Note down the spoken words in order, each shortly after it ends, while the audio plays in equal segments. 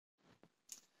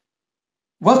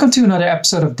Welcome to another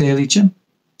episode of Daily Gym.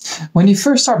 When you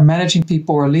first start managing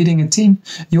people or leading a team,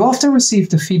 you often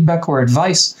receive the feedback or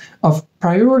advice of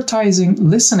prioritizing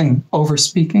listening over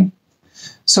speaking.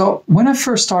 So when I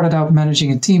first started out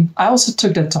managing a team, I also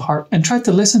took that to heart and tried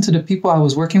to listen to the people I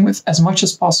was working with as much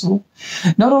as possible.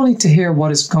 Not only to hear what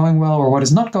is going well or what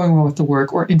is not going well with the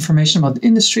work or information about the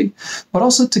industry, but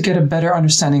also to get a better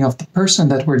understanding of the person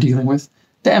that we're dealing with,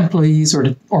 the employees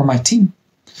or my team.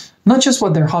 Not just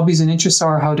what their hobbies and interests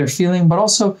are, how they're feeling, but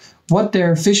also what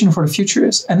their vision for the future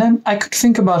is. And then I could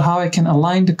think about how I can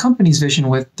align the company's vision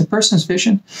with the person's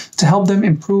vision to help them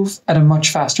improve at a much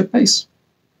faster pace.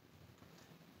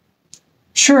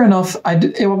 Sure enough, I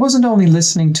wasn't only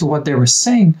listening to what they were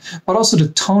saying, but also the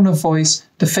tone of voice,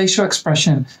 the facial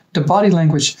expression, the body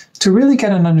language, to really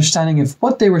get an understanding if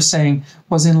what they were saying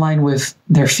was in line with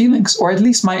their feelings, or at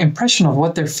least my impression of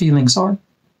what their feelings are.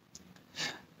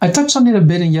 I touched on it a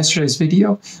bit in yesterday's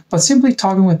video, but simply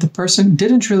talking with the person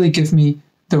didn't really give me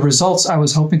the results I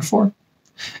was hoping for.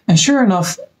 And sure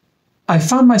enough, I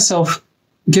found myself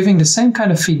giving the same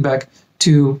kind of feedback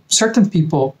to certain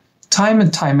people time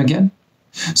and time again.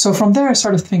 So from there, I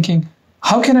started thinking,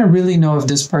 how can I really know if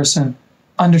this person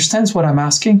understands what I'm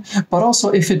asking, but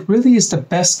also if it really is the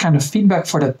best kind of feedback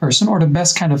for that person or the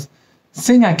best kind of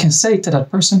thing I can say to that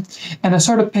person? And I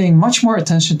started paying much more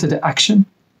attention to the action.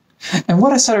 And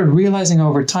what I started realizing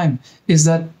over time is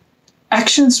that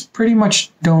actions pretty much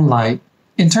don't lie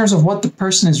in terms of what the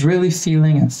person is really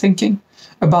feeling and thinking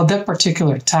about that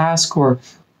particular task or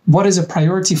what is a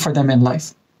priority for them in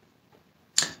life.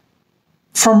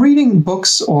 From reading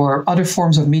books or other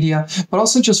forms of media, but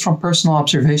also just from personal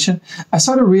observation, I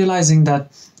started realizing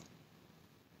that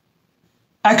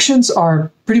actions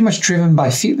are pretty much driven by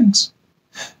feelings.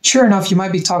 Sure enough, you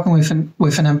might be talking with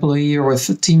an employee or with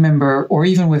a team member or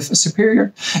even with a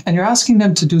superior, and you're asking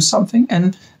them to do something,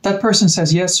 and that person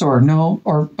says yes or no,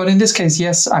 but in this case,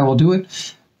 yes, I will do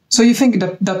it. So you think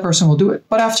that that person will do it.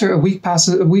 But after a week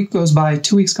passes, a week goes by,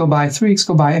 2 weeks go by, 3 weeks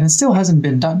go by, and it still hasn't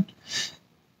been done.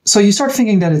 So you start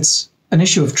thinking that it's an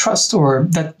issue of trust or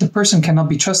that the person cannot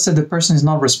be trusted, the person is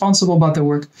not responsible about their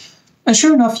work. And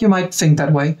sure enough, you might think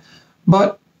that way.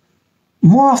 But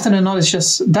more often than not, it's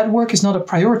just that work is not a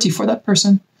priority for that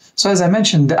person. So as I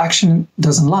mentioned, the action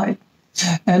doesn't lie.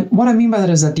 And what I mean by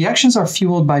that is that the actions are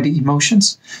fueled by the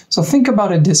emotions. So think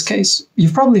about it this case.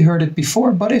 You've probably heard it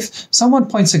before, but if someone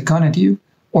points a gun at you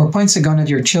or points a gun at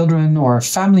your children or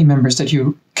family members that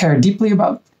you care deeply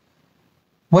about,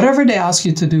 whatever they ask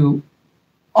you to do,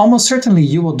 almost certainly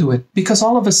you will do it, because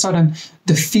all of a sudden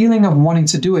the feeling of wanting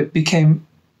to do it became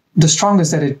the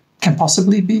strongest that it can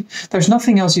possibly be. There's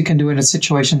nothing else you can do in a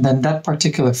situation than that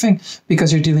particular thing,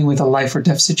 because you're dealing with a life or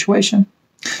death situation.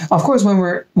 Of course, when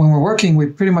we're working, we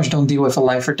pretty much don't deal with a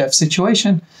life or death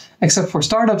situation, except for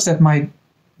startups that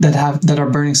are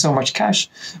burning so much cash.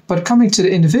 But coming to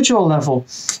the individual level,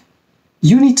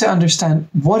 you need to understand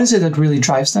what is it that really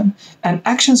drives them. And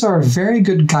actions are a very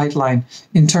good guideline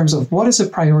in terms of what is a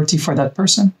priority for that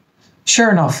person.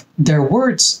 Sure enough, in their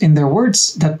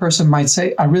words, that person might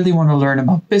say, I really want to learn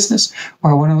about business, or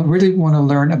I really want to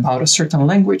learn about a certain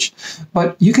language.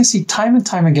 But you can see time and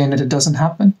time again that it doesn't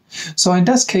happen. So in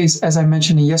that case, as I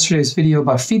mentioned in yesterday's video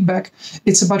about feedback,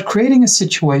 it's about creating a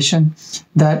situation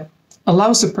that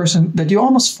allows the person, that you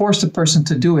almost force the person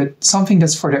to do it, something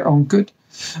that's for their own good.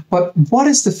 But what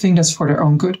is the thing that's for their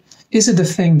own good? Is it the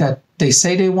thing that they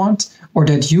say they want or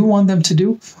that you want them to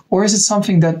do? Or is it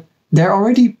something that they're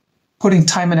already putting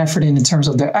time and effort in terms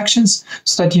of their actions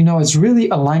so that you know it's really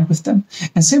aligned with them,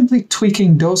 and simply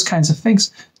tweaking those kinds of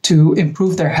things to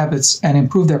improve their habits and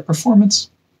improve their performance?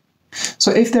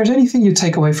 So if there's anything you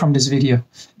take away from this video,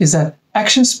 is that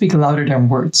actions speak louder than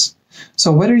words.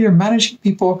 So whether you're managing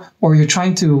people or you're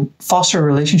trying to foster a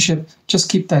relationship, just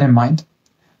keep that in mind.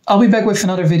 I'll be back with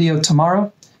another video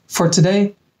tomorrow. For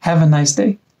today, have a nice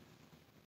day.